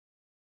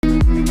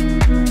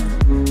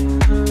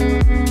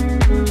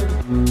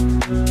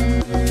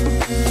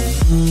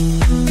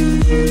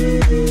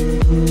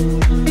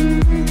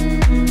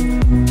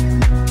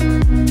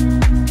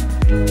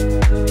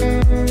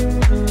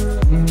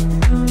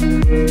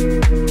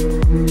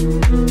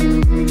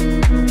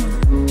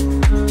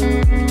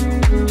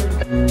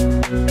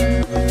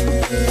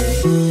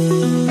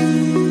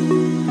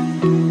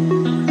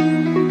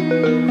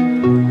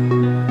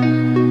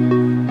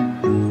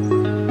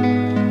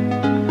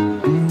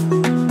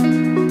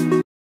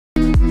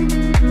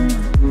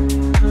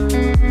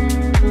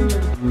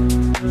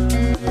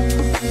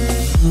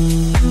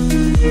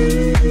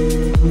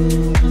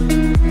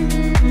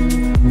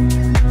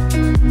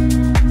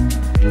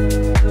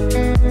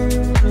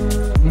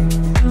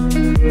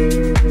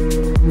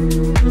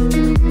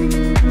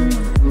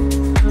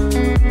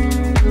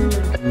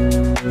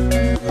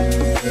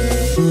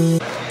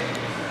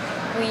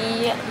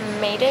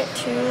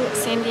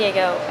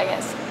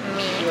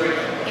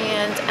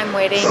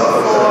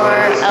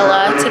for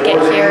Ella to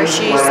get here.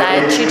 She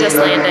said she just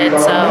landed,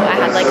 so I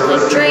had like a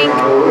little drink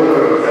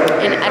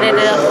and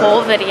edited a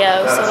whole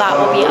video, so that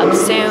will be up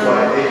soon.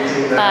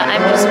 But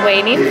I'm just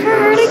waiting for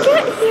her to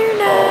get here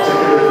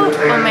now.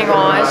 Oh my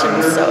gosh,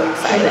 I'm so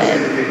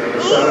excited.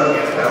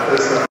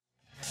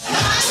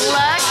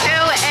 Look who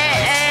it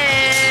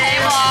is. Hey,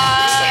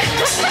 vlog.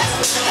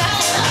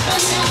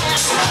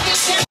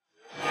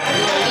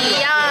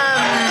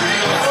 Yum.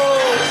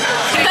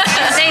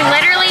 They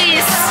literally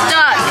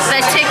stuck the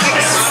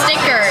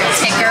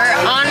sticker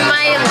on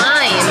my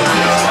line.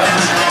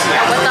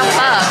 What the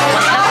fuck?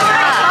 What the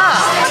fuck?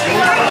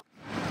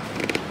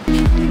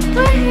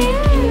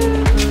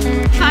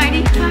 Party,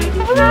 party,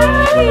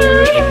 party.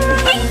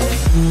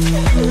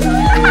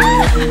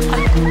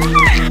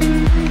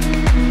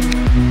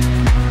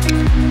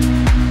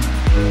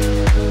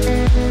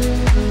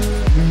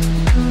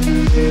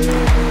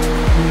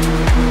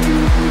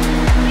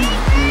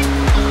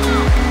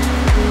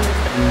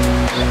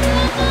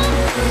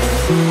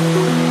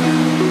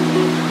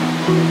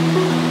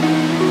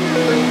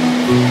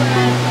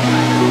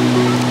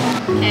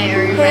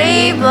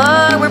 Hey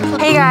vlog,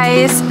 hey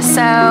guys,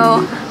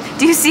 so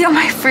do you see all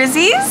my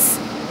frizzies?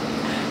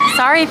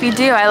 Sorry if you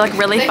do, I look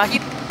really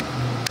fucking.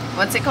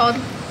 What's it called?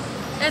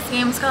 This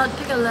game's called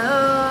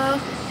Piccolo.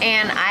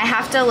 And I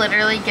have to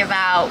literally give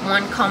out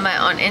one comment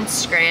on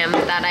Instagram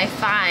that I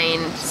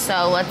find,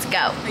 so let's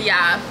go.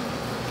 Yeah.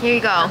 Here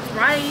you go. That's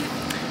right.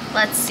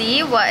 Let's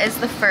see, what is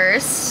the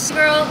first?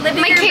 Girl,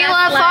 living your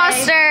Michaela best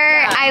Foster,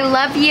 life. I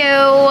love you.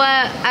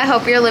 I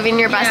hope you're living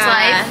your best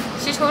life.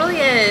 She totally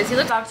is. He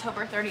looks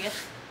October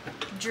 30th.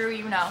 Drew,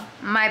 you know.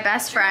 My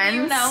best friends.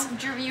 You know.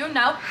 Drew, you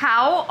know.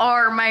 How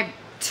are my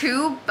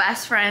two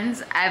best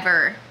friends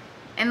ever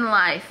in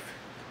life?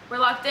 We're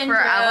locked in,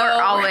 forever,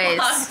 Drew. always. We're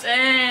locked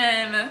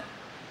in.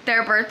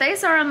 Their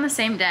birthdays are on the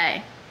same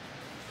day.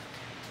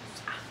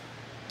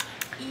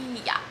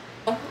 Yeah.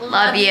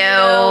 Love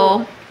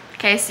you.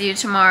 Okay, see you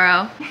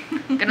tomorrow.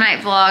 Good night,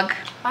 vlog.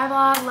 Bye,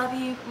 vlog. Love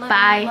you. Love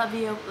Bye. You. Love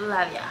you.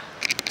 Love ya.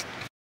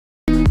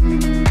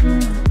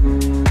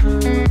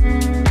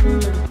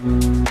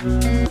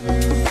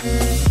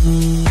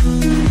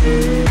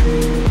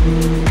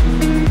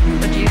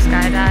 Would you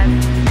skydive?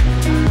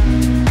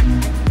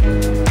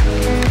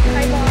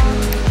 Hi, vlog.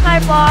 Hi,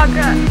 vlog.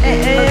 It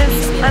is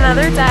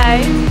another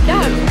day.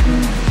 Yeah.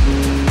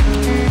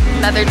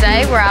 Another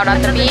day. We're out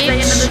at the beach.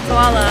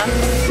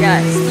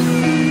 Yes.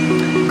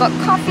 Got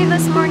coffee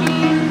this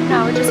morning.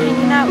 Now we're just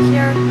hanging out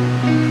here.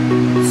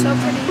 So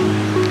pretty.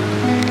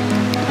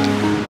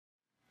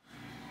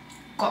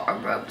 Got our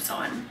robes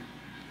on.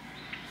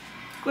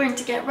 Going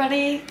to get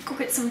ready, go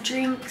get some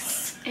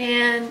drinks,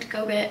 and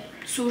go get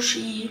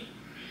sushi.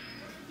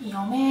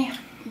 Yummy.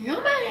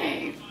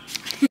 Yummy.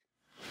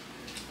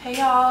 Hey,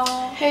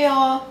 y'all. Hey,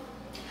 y'all.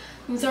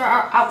 These are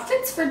our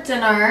outfits for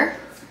dinner.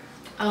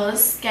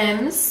 Ella's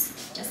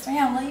Skims. Yes,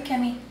 ma'am. Love you,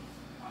 Kimmy.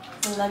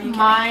 I love you, Kimmy.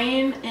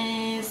 Mine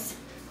is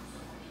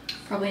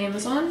probably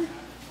Amazon,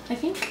 I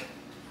think.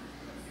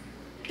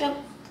 Yep,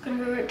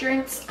 gonna go get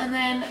drinks and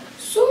then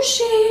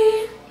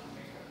sushi.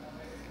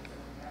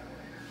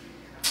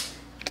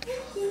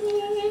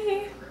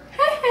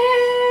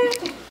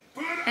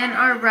 And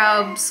our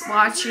robes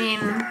watching,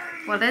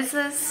 what is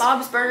this?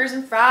 Bob's Burgers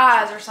and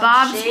Fries or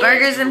something. Bob's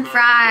Burgers and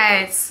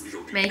Fries.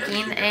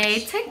 Making a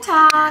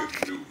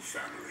TikTok.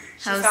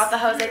 She's got the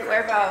Jose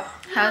Cuervo.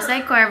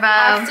 Jose Cuervo.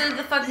 Absolutely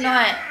the fuck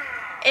not.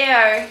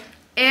 Ew.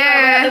 Ew.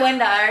 Out the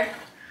window.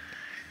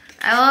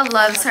 Ella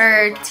loves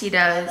her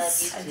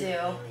Tito's. I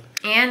do.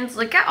 And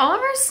look at all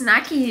of our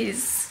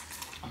snackies.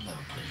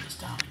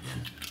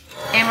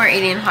 And we're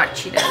eating hot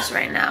Cheetos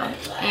right now.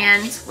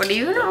 And what are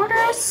you gonna order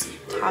us?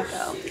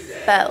 Taco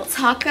Bell.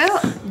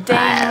 Taco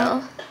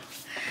Bell.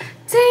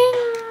 Ding.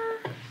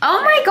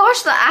 Oh my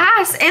gosh, the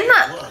ass and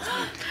the.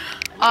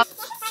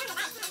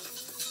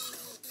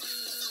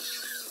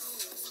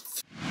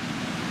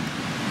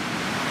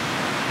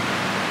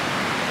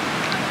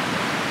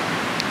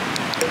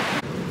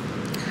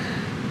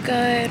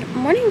 Good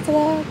morning,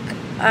 vlog.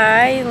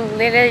 I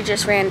literally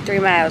just ran 3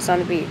 miles on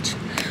the beach.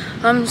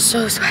 I'm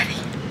so sweaty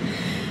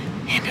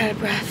and out of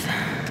breath.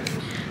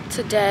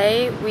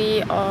 Today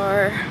we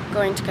are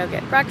going to go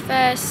get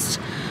breakfast,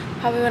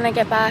 probably when I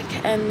get back,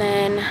 and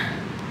then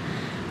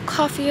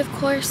coffee, of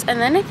course,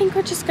 and then I think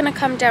we're just gonna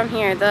come down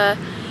here. The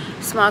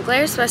smog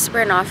layer is supposed to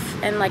burn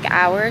off in like an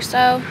hour or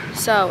so,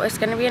 so it's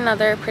gonna be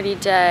another pretty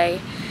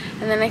day.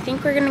 And then I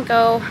think we're gonna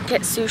go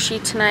get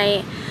sushi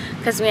tonight,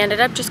 because we ended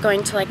up just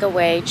going to like a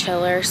way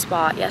chiller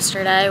spot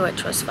yesterday,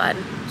 which was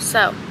fun.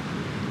 So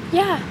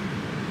yeah,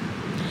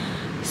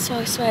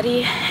 so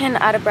sweaty and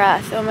out of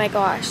breath. Oh my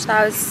gosh,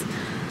 that was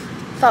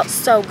felt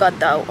so good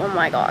though. Oh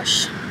my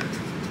gosh.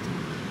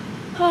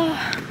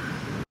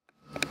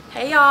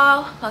 Hey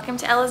y'all, welcome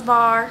to Ella's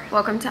bar.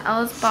 Welcome to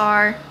Ella's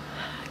bar.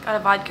 Got a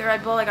vodka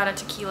Red Bull, I got a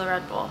tequila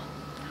Red Bull.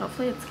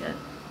 Hopefully it's good.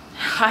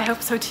 I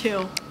hope so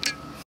too.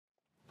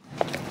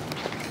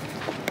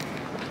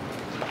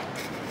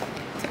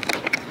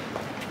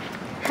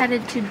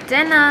 Headed to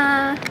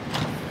dinner.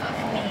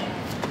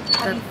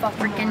 The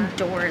freaking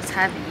door is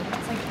heavy.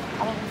 It's like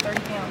probably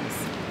 30 pounds.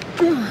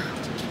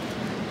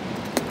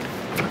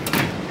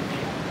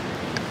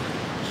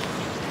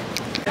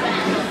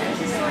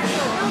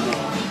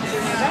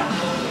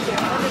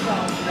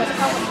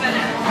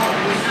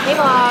 Hey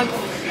vlog.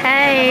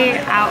 Hey,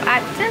 out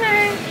at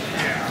dinner.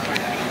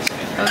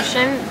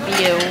 Ocean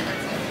view.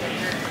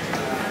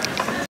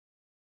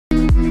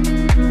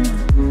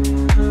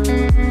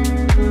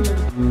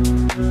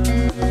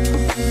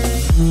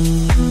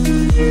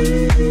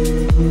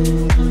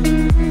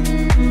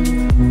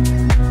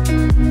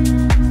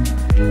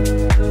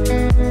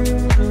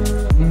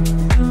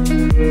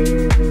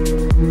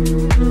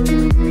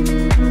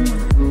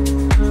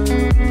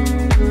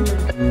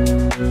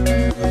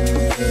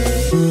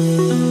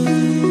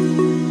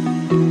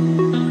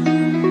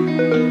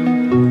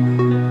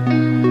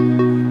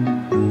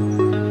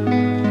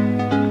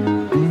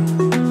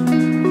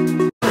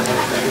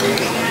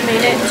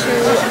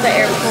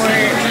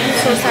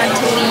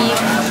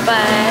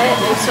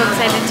 So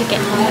excited to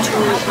get home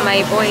to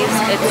my voice.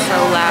 It's so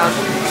loud.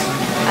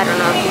 I don't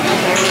know if you can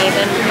hear me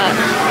even, but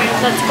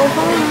let's go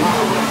home.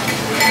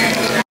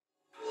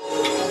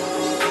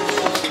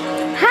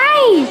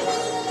 Hi!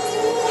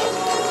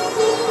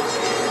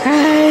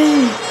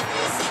 Hi!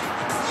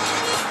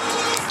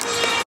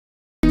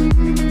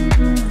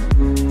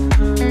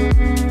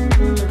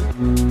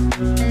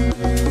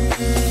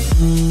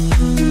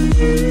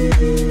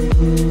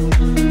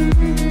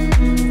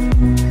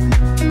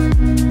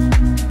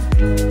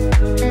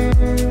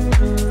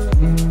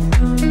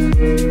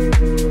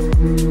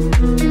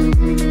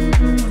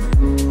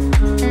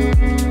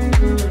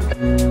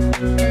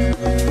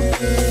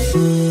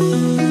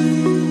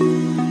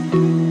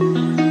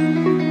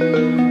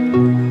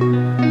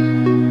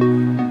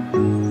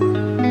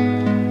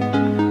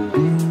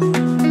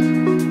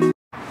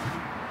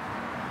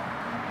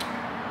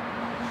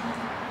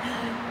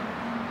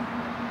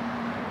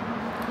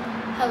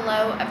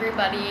 Hello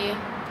everybody.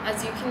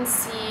 As you can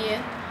see,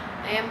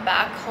 I am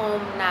back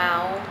home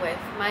now with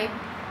my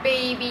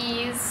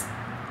babies.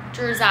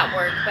 Drew's at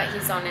work, but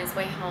he's on his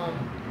way home.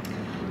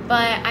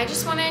 But I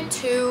just wanted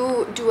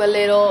to do a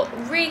little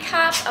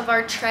recap of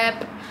our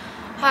trip.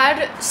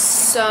 Had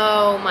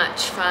so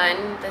much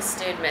fun. This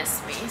dude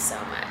missed me so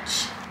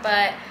much.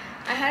 But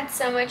I had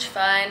so much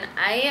fun.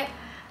 I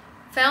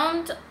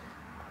filmed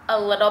a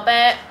little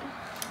bit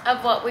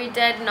of what we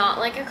did, not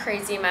like a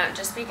crazy amount,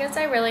 just because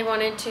I really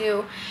wanted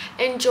to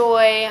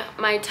enjoy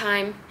my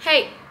time.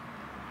 Hey!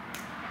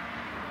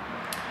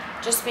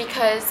 Just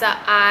because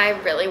I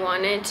really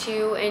wanted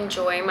to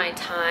enjoy my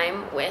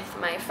time with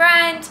my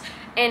friend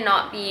and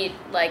not be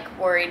like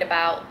worried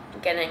about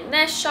getting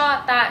this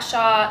shot, that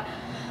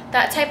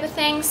type of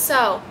thing.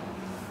 So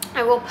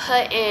I will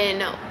put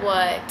in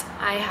what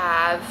I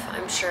have.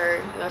 I'm sure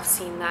you have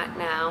seen that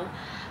now,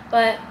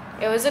 but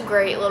it was a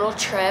great little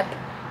trip.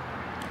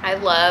 I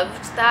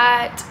loved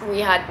that we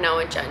had no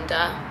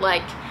agenda.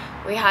 Like,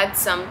 we had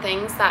some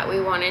things that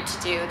we wanted to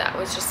do that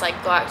was just like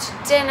go out to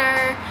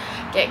dinner,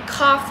 get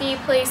coffee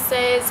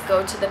places,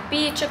 go to the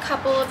beach a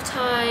couple of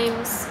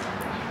times.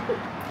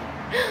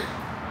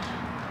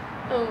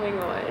 Oh my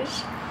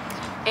gosh.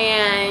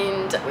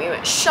 And we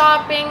went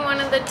shopping one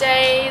of the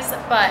days,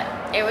 but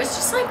it was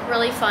just like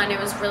really fun. It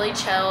was really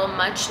chill,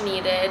 much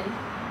needed.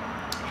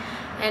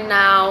 And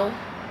now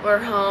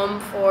we're home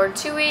for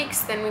 2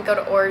 weeks, then we go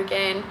to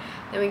Oregon,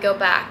 then we go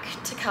back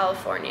to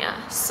California.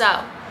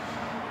 So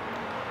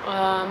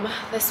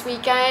this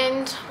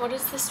weekend, what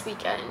is this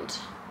weekend?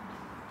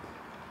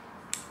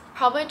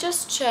 Probably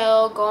just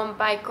chill, go on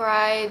bike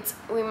rides.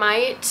 We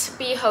might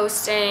be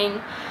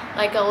hosting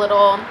like a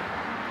little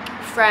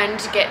friend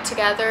get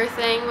together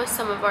thing with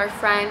some of our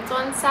friends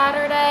on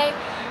Saturday,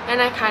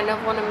 and I kind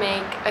of want to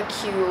make a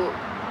cute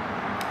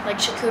like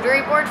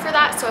charcuterie board for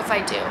that. So if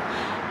I do,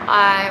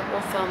 I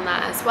will film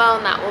that as well,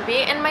 and that will be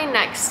in my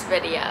next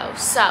video.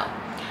 So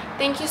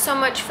thank you so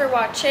much for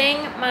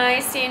watching my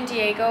San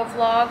Diego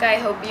vlog. I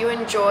hope you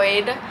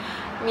enjoyed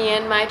me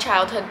and my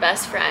childhood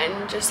best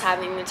friend just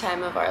having the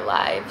time of our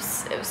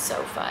lives. It was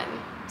so fun,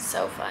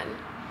 so fun.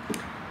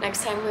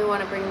 Next time we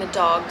want to bring the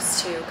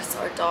dogs too, because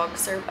our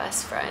dogs are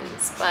best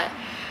friends. But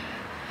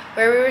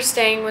where we were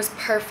staying was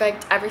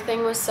perfect.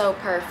 Everything was so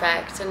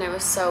perfect, and it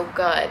was so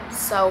good,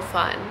 so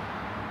fun.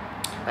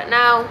 But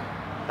now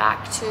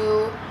back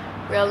to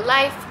real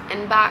life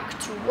and back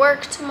to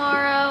work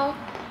tomorrow.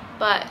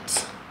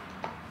 But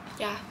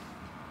yeah,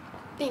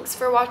 thanks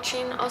for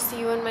watching. I'll see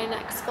you in my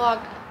next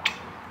vlog.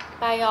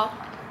 Bye y'all.